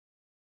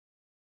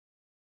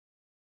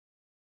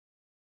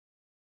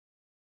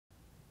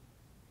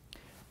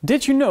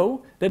Did you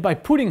know that by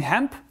putting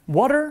hemp,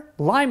 water,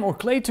 lime or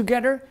clay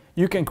together,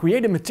 you can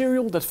create a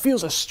material that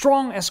feels as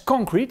strong as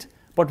concrete,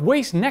 but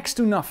weighs next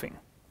to nothing?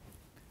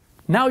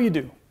 Now you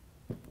do.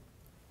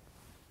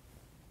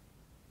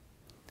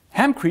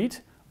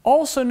 Hempcrete,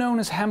 also known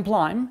as hemp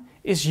lime,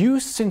 is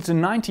used since the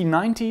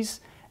 1990s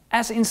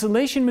as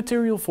insulation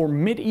material for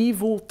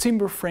medieval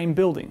timber frame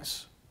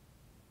buildings.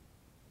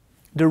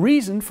 The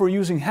reason for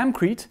using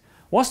hempcrete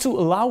was to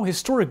allow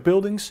historic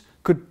buildings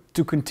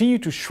to continue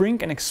to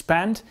shrink and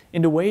expand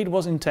in the way it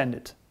was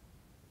intended.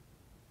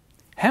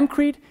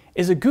 Hempcrete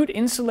is a good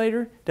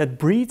insulator that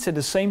breathes at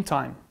the same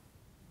time.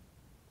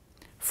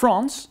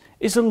 France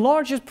is the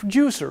largest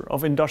producer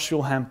of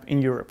industrial hemp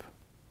in Europe.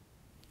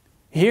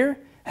 Here,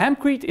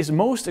 hempcrete is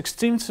most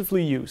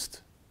extensively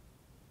used.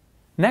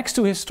 Next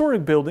to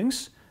historic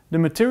buildings, the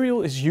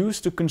material is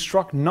used to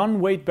construct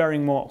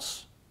non-weight-bearing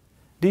walls.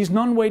 These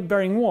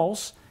non-weight-bearing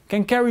walls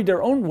can carry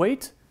their own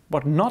weight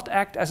but not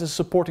act as a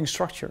supporting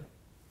structure.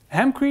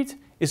 Hempcrete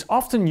is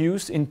often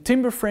used in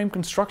timber frame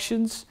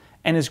constructions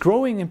and is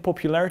growing in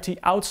popularity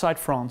outside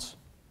France.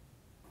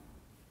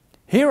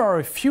 Here are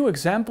a few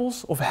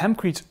examples of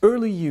hempcrete's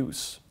early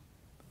use.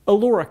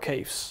 Ellora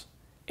caves.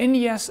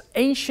 India's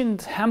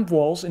ancient hemp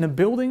walls in a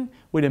building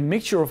with a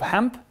mixture of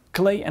hemp,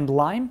 clay and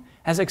lime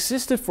has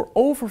existed for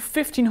over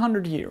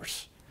 1500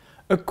 years.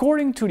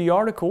 According to the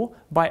article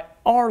by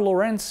R.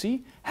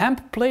 Lorenzi,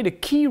 hemp played a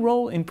key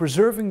role in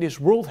preserving this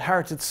World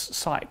Heritage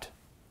Site.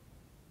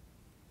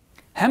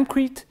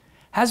 Hempcrete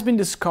has been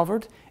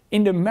discovered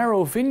in the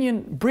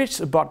Merovingian bridge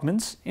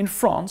abutments in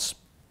France,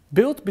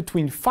 built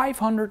between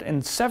 500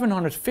 and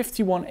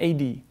 751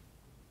 AD.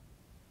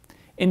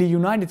 In the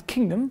United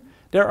Kingdom,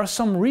 there are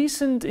some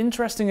recent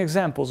interesting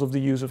examples of the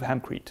use of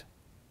hempcrete.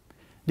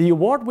 The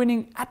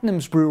award-winning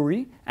Adnams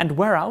Brewery and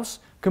Warehouse,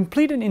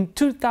 completed in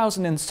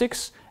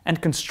 2006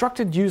 and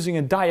constructed using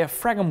a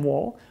diaphragm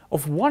wall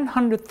of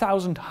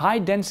 100,000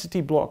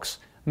 high-density blocks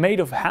made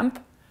of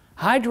hemp,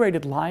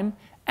 hydrated lime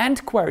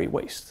and quarry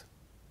waste.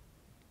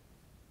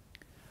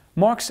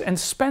 Marks &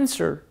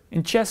 Spencer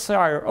in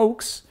Cheshire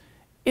Oaks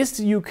is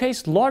the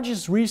UK's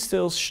largest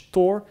retail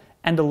store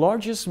and the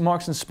largest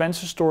Marks &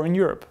 Spencer store in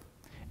Europe.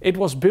 It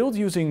was built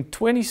using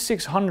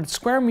 2,600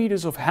 square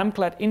meters of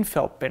hemp-clad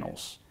infelt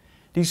panels.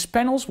 These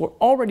panels were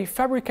already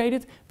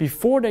fabricated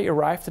before they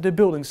arrived at the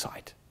building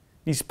site.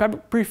 These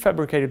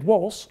prefabricated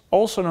walls,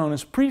 also known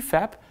as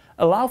prefab,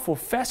 allow for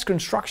fast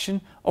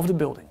construction of the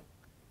building.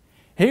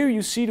 Here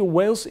you see the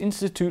Wales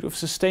Institute of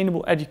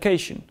Sustainable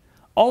Education,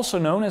 also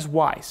known as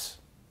WISE.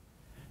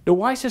 The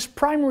WISE's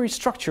primary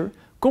structure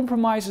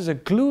comprises a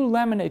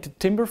glue-laminated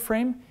timber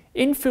frame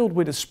infilled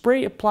with a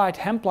spray-applied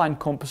hempline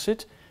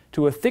composite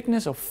to a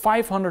thickness of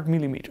 500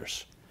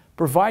 mm,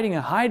 providing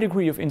a high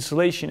degree of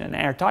insulation and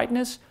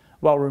airtightness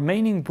while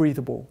remaining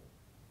breathable.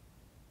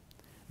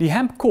 The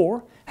hemp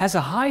core has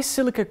a high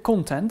silica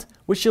content,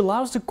 which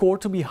allows the core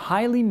to be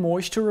highly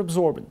moisture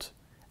absorbent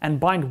and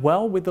bind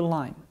well with the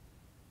lime.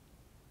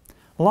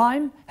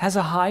 Lime has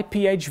a high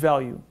pH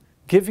value,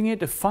 giving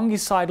it a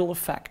fungicidal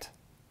effect.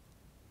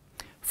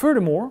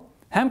 Furthermore,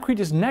 hempcrete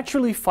is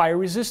naturally fire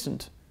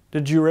resistant.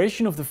 The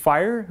duration of the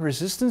fire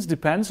resistance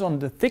depends on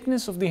the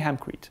thickness of the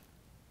hempcrete.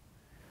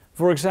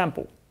 For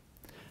example,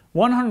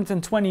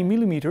 120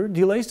 mm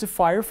delays the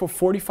fire for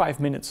 45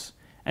 minutes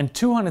and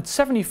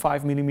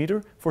 275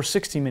 mm for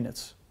 60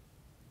 minutes.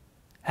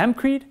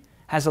 Hempcrete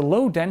has a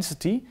low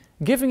density,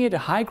 giving it a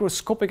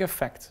hygroscopic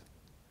effect.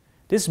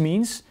 This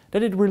means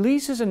that it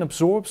releases and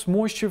absorbs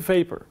moisture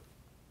vapor.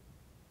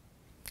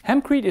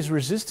 Hempcrete is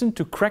resistant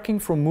to cracking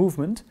from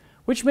movement,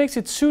 which makes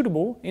it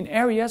suitable in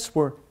areas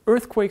where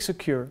earthquakes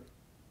occur.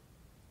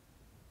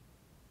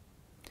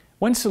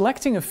 When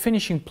selecting a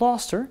finishing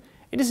plaster,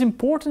 it is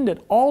important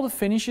that all the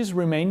finishes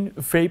remain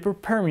vapor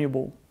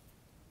permeable.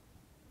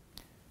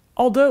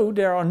 Although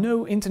there are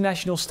no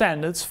international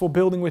standards for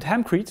building with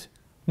hempcrete,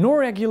 nor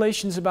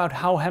regulations about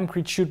how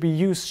hempcrete should be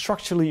used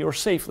structurally or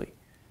safely,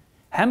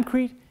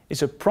 hempcrete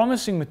is a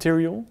promising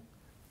material.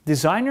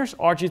 Designers,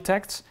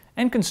 architects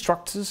and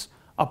constructors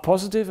are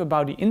positive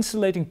about the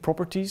insulating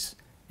properties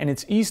and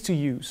its ease to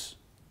use.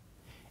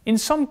 In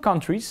some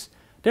countries,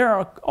 there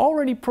are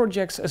already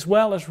projects as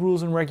well as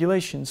rules and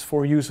regulations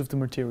for use of the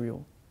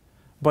material.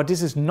 But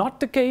this is not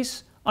the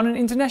case on an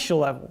international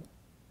level.